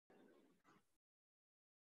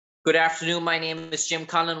Good afternoon. My name is Jim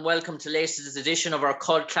Conlan. Welcome to latest edition of our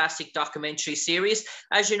Cult Classic documentary series.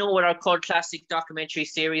 As you know, with our Cult Classic documentary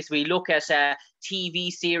series, we look at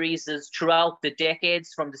TV series throughout the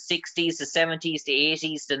decades, from the 60s, the 70s, the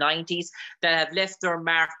 80s, the 90s, that have left their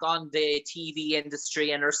mark on the TV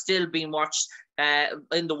industry and are still being watched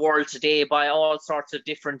in the world today by all sorts of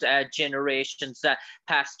different generations that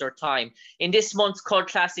passed their time. In this month's Cult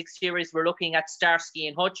Classic series, we're looking at Starsky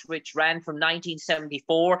and Hutch, which ran from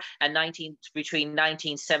 1974 and between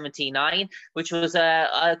 1979, which was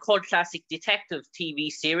a cult classic detective TV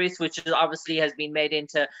series, which obviously has been made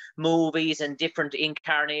into movies and different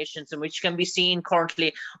incarnations, and which can be seen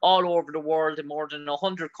currently all over the world in more than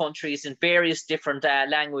 100 countries in various different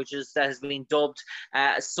languages, that has been dubbed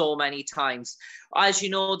so many times. As you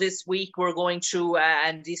know, this week we're going through,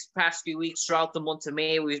 and these past few weeks throughout the month of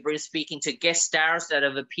May, we've been speaking to guest stars that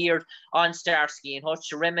have appeared on Starsky and Hutch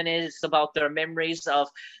to reminisce about their memories of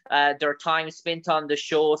their time spent on the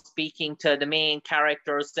show, speaking to the main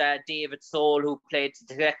characters, David Soul, who played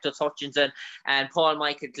Detective Hutchinson, and Paul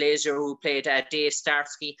Michael Glazer, who played Dave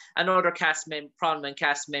Starsky, and other prominent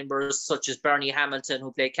cast members such as Bernie Hamilton,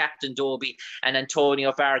 who played Captain Dobie, and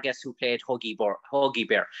Antonio Vargas, who played Huggy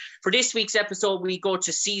Bear. For this week's episode, we go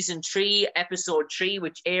to season 3, episode 3,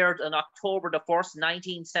 which aired on October the 1st,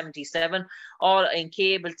 1977, all in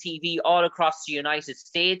cable TV all across the United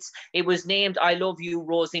States. It was named I Love You,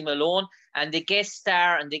 Rosie Malone, and the guest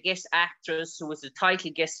star and the guest actress who was the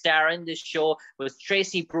title guest star in this show was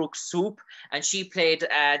Tracy Brooks Swope, and she played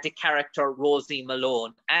the character Rosie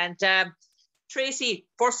Malone. And Tracy,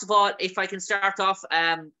 first of all, if I can start off,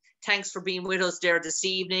 thanks for being with us there this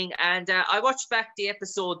evening. And I watched back the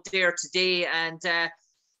episode there today, and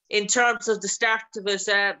in terms of the start of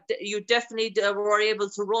it, you definitely were able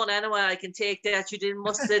to run anyway. I can take that. You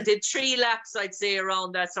must have did 3 laps, I'd say,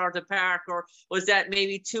 around that sort of park, or was that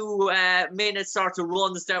maybe 2 minutes sort of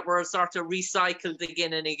runs that were sort of recycled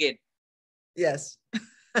again and again? Yes.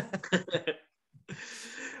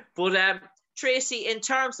 But Tracy, in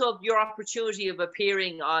terms of your opportunity of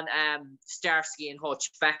appearing on Starsky and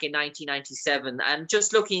Hutch back in 1997, and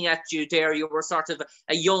just looking at you there, you were sort of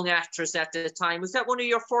a young actress at the time. Was that one of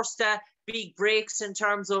your first big breaks in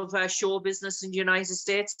terms of show business in the United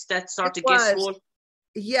States, that sort of guest role?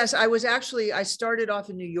 Yes, I started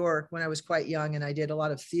off in New York when I was quite young, and I did a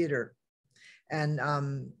lot of theater.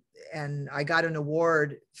 And I got an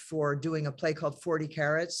award for doing a play called 40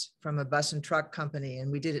 Carats from a bus and truck company.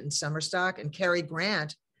 And we did it in Summerstock. And Cary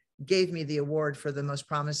Grant gave me the award for the most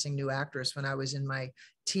promising new actress when I was in my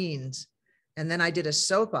teens. And then I did a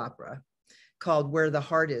soap opera called Where the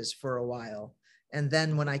Heart Is for a while. And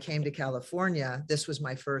then when I came to California, this was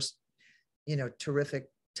my first,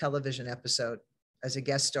 terrific television episode as a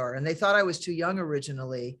guest star. And they thought I was too young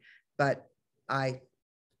originally, but I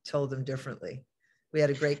told them differently. We had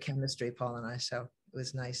a great chemistry, Paul and I, so it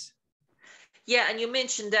was nice. Yeah, and you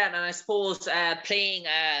mentioned that, and I suppose playing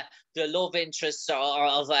the love interest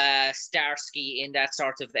of Starsky in that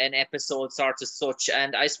sort of an episode, sort of such,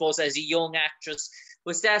 and I suppose as a young actress,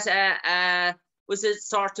 was it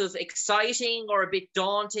sort of exciting or a bit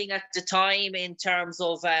daunting at the time in terms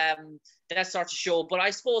of that sort of show? But I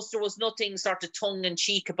suppose there was nothing sort of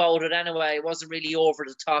tongue-in-cheek about it anyway. It wasn't really over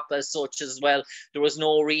the top as such as well. There was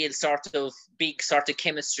no real sort of big sort of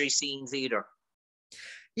chemistry scenes either.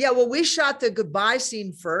 Yeah, well, we shot the goodbye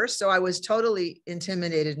scene first, so I was totally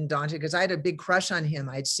intimidated and daunted because I had a big crush on him.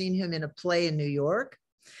 I'd seen him in a play in New York,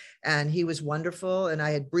 and he was wonderful. And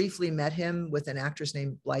I had briefly met him with an actress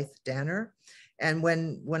named Blythe Danner. And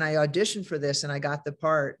when I auditioned for this and I got the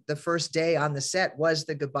part, the first day on the set was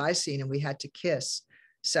the goodbye scene, and we had to kiss.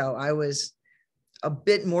 So I was a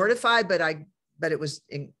bit mortified, but it was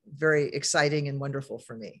very exciting and wonderful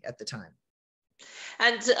for me at the time.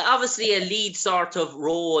 And obviously a lead sort of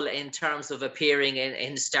role in terms of appearing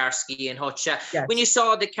in Starsky and Hutch. Yes. When you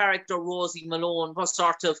saw the character Rosie Malone, what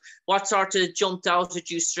sort of jumped out at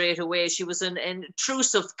you straight away? She was an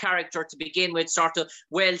intrusive character to begin with, sort of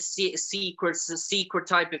secret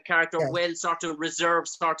type of character, yes. Well sort of reserved,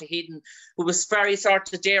 sort of hidden, who was very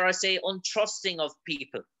sort of, dare I say, untrusting of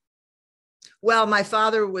people. Well, my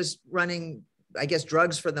father was running, I guess,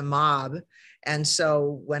 drugs for the mob. And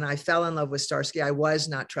so when I fell in love with Starsky, I was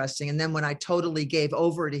not trusting. And then when I totally gave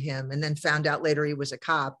over to him and then found out later he was a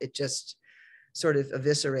cop, it just sort of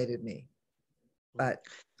eviscerated me. But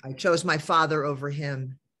I chose my father over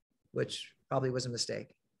him, which probably was a mistake.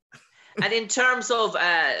 And in terms of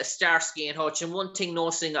Starsky and Hutch, and one thing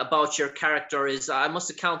noticing about your character is I must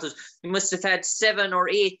have counted, you must have had 7 or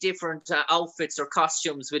 8 different outfits or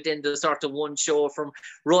costumes within the sort of one show, from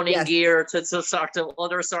running gear to sort of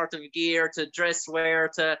other sort of gear to dress wear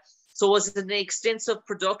to. So was it an extensive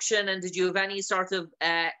production, and did you have any sort of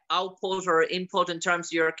output or input in terms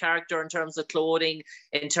of your character, in terms of clothing,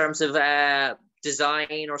 in terms of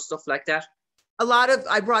design or stuff like that?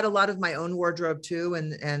 I brought a lot of my own wardrobe too,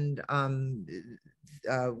 and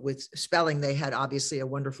with Spelling, they had obviously a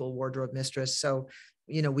wonderful wardrobe mistress. So,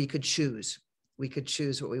 you know, we could choose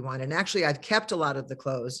what we wanted. And actually, I've kept a lot of the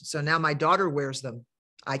clothes. So now my daughter wears them.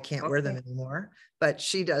 I can't wear them anymore, but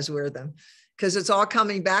she does wear them because it's all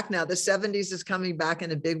coming back now. The 70s is coming back in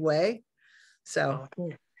a big way. So.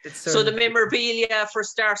 So the memorabilia for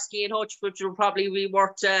Starsky and Hutch, which will probably be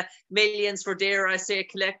worth millions for, dare I say, a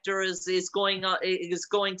collector, is going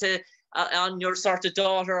to on your sort of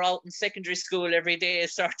daughter out in secondary school every day,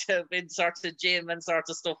 sort of in sort of gym and sort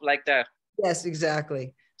of stuff like that. Yes,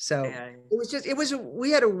 exactly. So we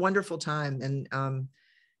had a wonderful time, and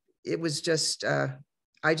it was just I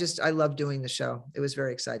loved doing the show. It was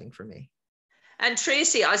very exciting for me. And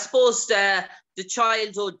Tracy, I suppose the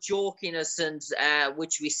childhood jokiness and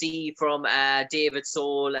which we see from David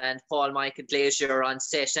Soul and Paul Michael Glazier on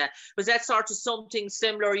set, was that sort of something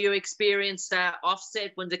similar you experienced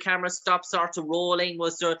offset when the camera stopped sort of rolling?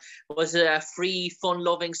 Was it a free,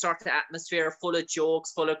 fun-loving sort of atmosphere, full of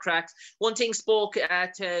jokes, full of cracks? One thing spoke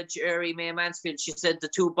to Jerry May Mansfield. She said the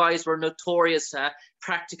two boys were notorious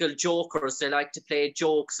practical jokers. They like to play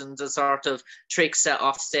jokes and the sort of tricks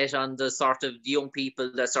offset on the sort of young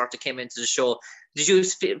people that sort of came into the show. Did you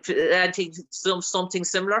think something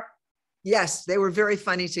similar? Yes, they were very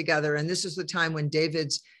funny together. And this is the time when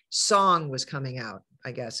David's song was coming out,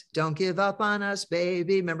 I guess. Don't give up on us,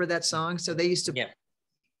 baby. Remember that song? So they used to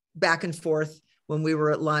back and forth when we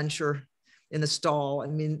were at lunch or in the stall. I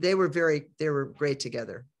mean, they were great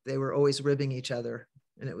together. They were always ribbing each other,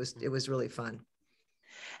 and it was really fun.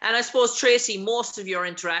 And I suppose, Tracy, most of your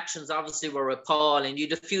interactions obviously were with Paul, and you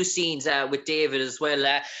had a few scenes with David as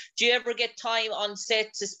well. Do you ever get time on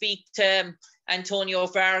set to speak to Antonio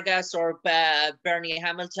Vargas or Bernie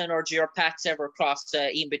Hamilton, or do your paths ever cross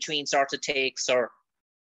in between sort of takes? Or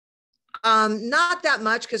not that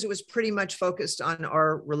much, because it was pretty much focused on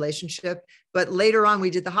our relationship. But later on, we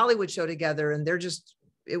did the Hollywood show together, and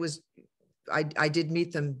I did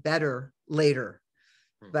meet them better later.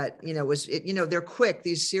 But, you know, they're quick,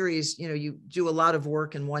 these series, you know, you do a lot of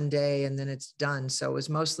work in one day and then it's done. So it was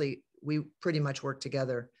mostly, we pretty much worked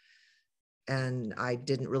together, and I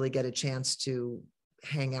didn't really get a chance to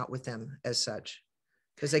hang out with them as such,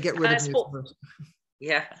 because they get rid of me first.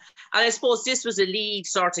 Yeah. And I suppose this was a lead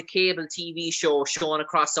sort of cable TV show shown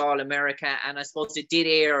across all America. And I suppose it did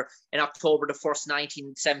air in October the 1st,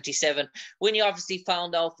 1977. When you obviously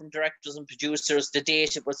found out from directors and producers the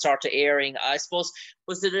date it was sort of airing, I suppose,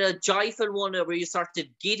 was it a joyful one, or were you sort of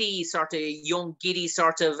giddy, sort of young, giddy,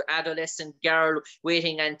 sort of adolescent girl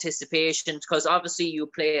waiting anticipation? Because obviously you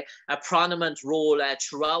play a prominent role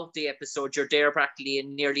throughout the episode. You're there practically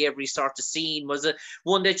in nearly every sort of scene. Was it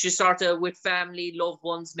one that you sort of, with family, loved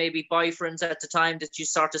ones, maybe boyfriends at the time, that you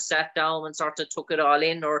sort of sat down and sort of took it all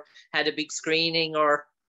in, or had a big screening, or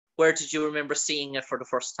where did you remember seeing it for the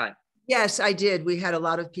first time? Yes, I did. We had a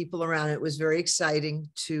lot of people around. It was very exciting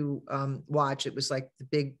to watch. It was like the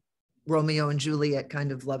big Romeo and Juliet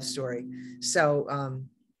kind of love story. So, and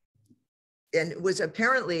it was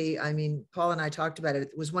apparently, I mean, Paul and I talked about it.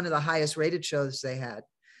 It was one of the highest rated shows they had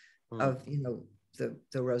of, you know,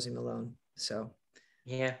 the Rosie Malone. So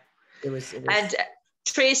yeah, it was. And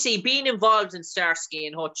Tracy, being involved in Starsky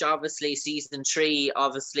and Hutch, obviously season 3,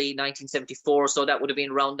 obviously 1974, so that would have been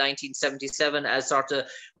around 1977 as sort of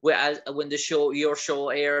when your show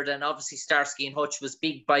aired, and obviously Starsky and Hutch was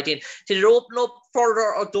big by then. Did it open up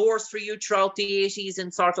further doors for you throughout the 80s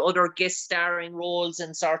and sort of other guest starring roles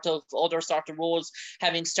and sort of other sort of roles,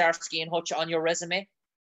 having Starsky and Hutch on your resume?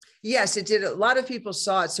 Yes, it did. A lot of people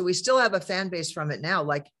saw it, so we still have a fan base from it now,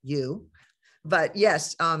 like you. But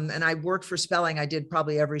yes, and I worked for Spelling. I did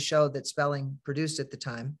probably every show that Spelling produced at the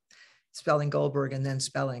time, Spelling Goldberg and then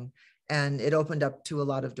Spelling. And it opened up to a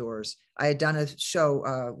lot of doors. I had done a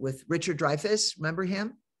show with Richard Dreyfuss. Remember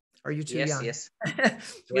him? Are you too young? Yes.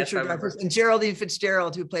 Richard Dreyfuss and Geraldine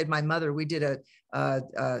Fitzgerald, who played my mother. We did a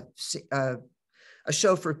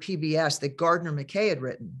show for PBS that Gardner McKay had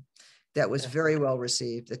written. That was very well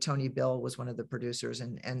received. The Tony Bill was one of the producers.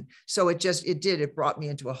 And so it brought me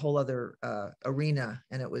into a whole other arena,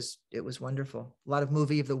 and it was wonderful. A lot of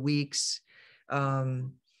movie of the weeks,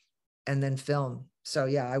 and then film. So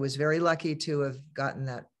yeah, I was very lucky to have gotten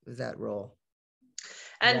that role.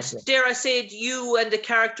 And dare I say, you and the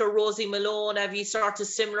character Rosie Malone, have you sort of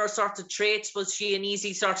similar sort of traits? Was she an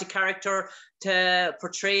easy sort of character to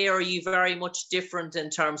portray, or are you very much different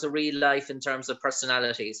in terms of real life, in terms of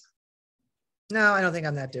personalities? No, I don't think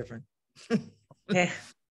I'm that different. Yeah.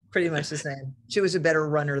 Pretty much the same. She was a better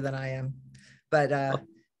runner than I am. But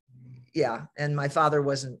yeah, and my father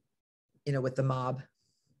wasn't, you know, with the mob.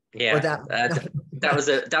 Yeah, that was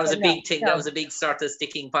a big thing. That was a big sort of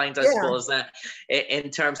sticking point, I suppose, in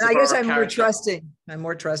terms of I guess I'm character. more trusting. I'm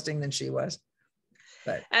more trusting than she was.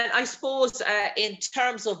 But. And I suppose in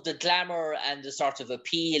terms of the glamour and the sort of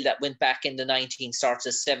appeal that went back in the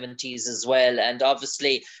 1970s as well, and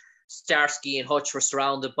obviously Starsky and Hutch were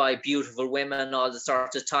surrounded by beautiful women all the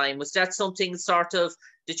sort of time. Was that something sort of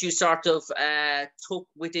that you sort of took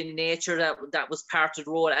within nature, that was part of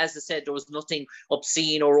the role? As I said, there was nothing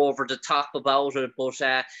obscene or over the top about it, but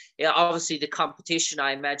yeah, obviously the competition,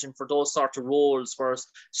 I imagine, for those sort of roles was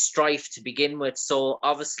strife to begin with. So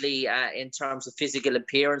obviously in terms of physical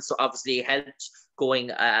appearance, so obviously it helped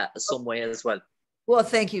going some way as well. Well,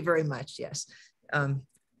 thank you very much. Yes.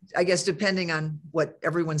 I guess depending on what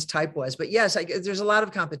everyone's type was, but yes, there's a lot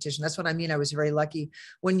of competition. That's what I mean. I was very lucky.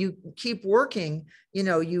 When you keep working, you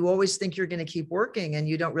know, you always think you're going to keep working, and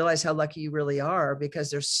you don't realize how lucky you really are, because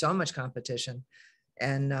there's so much competition.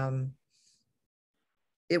 And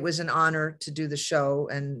it was an honor to do the show,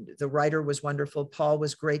 and the writer was wonderful. Paul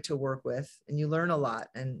was great to work with, and you learn a lot.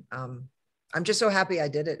 And I'm just so happy I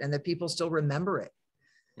did it, and that people still remember it.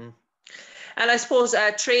 Mm. And I suppose,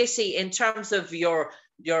 Tracy, in terms of your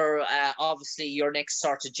obviously your next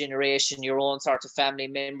sort of generation, your own sort of family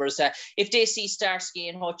members, if they see Starsky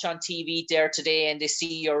and Hutch on TV there today and they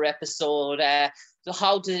see your episode,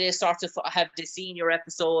 how do they sort of, have they seen your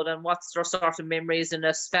episode, and what's their sort of memories in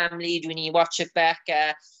this family? Do you watch it back?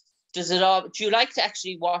 Do you like to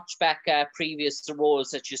actually watch back previous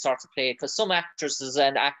roles that you sort of play? Because some actresses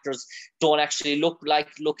and actors don't actually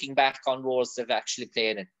looking back on roles they've actually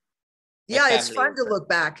played in. Yeah, it's fun to look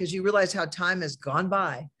back, because you realize how time has gone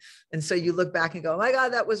by. And so you look back and go, oh my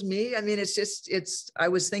God, that was me. I mean, I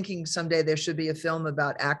was thinking someday there should be a film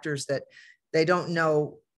about actors that they don't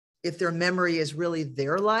know if their memory is really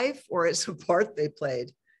their life or it's a part they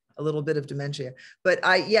played, a little bit of dementia. But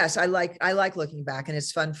yes, I like looking back, and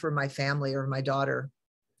it's fun for my family or my daughter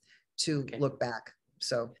to look back.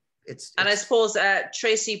 So it's. And I suppose,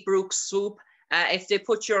 Tracy Brooks Swope, if they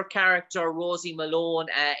put your character Rosie Malone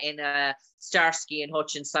in a Starsky and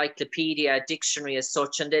Hutch encyclopedia, dictionary as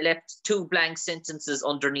such, and they left 2 blank sentences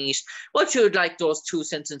underneath, what you would like those 2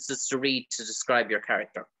 sentences to read to describe your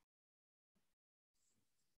character?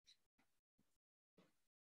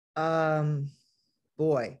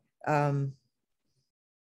 Boy, a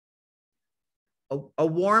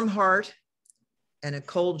warm heart and a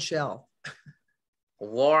cold shell. A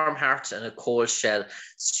warm heart and a cold shell.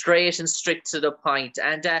 Straight and strict to the point.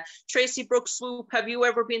 And Tracy Brooks Swope, have you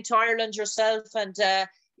ever been to Ireland yourself? And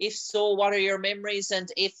if so, what are your memories? And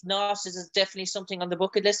if not, is it definitely something on the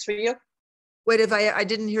bucket list for you? Wait, I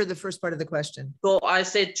didn't hear the first part of the question. So I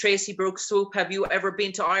said, Tracy Brooks Swope, have you ever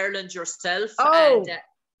been to Ireland yourself? Oh,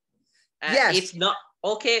 and, yes. If not,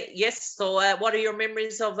 okay, yes. So what are your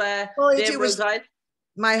memories of Isle?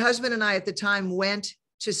 My husband and I at the time went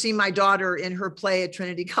to see my daughter in her play at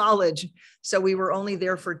Trinity College. So we were only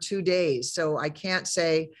there for 2 days. So I can't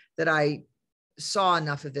say that I saw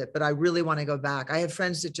enough of it, but I really want to go back. I have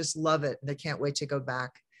friends that just love it and they can't wait to go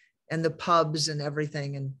back, and the pubs and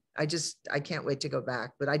everything. And I can't wait to go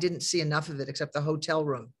back, but I didn't see enough of it except the hotel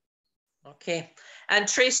room. Okay. And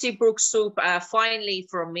Tracy Brooks Swope, finally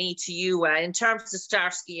from me to you, in terms of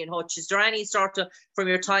Starsky and Hutch, is there any sort of, from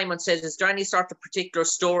your time on set, is there any sort of particular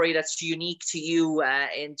story that's unique to you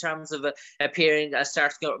in terms of appearing as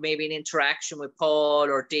Starsky, or maybe an interaction with Paul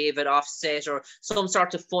or David offset, or some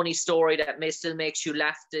sort of funny story that still makes you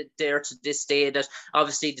laugh there to this day that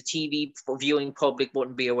obviously the TV viewing public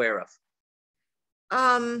wouldn't be aware of?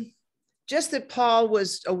 Just that Paul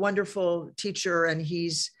was a wonderful teacher, and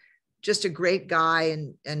he's just a great guy,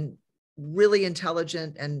 and really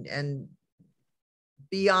intelligent, and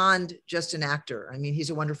beyond just an actor. I mean, he's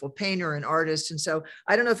a wonderful painter and artist. And so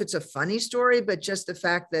I don't know if it's a funny story, but just the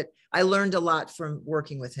fact that I learned a lot from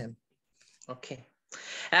working with him. Okay.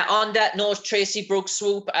 On that note, Tracy Brooks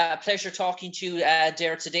Swope, pleasure talking to you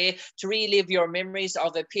there today to relive your memories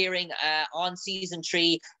of appearing on season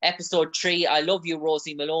 3, episode 3, I Love You,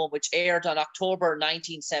 Rosie Malone, which aired on October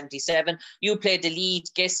 1977. You played the lead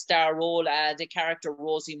guest star role, the character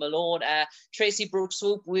Rosie Malone. Tracy Brooks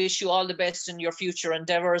Swope, wish you all the best in your future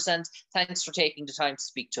endeavors, and thanks for taking the time to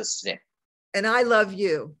speak to us today. And I love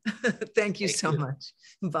you. Thank you Thank so you. much.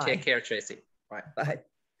 Bye. Take care, Tracy. Bye. Bye.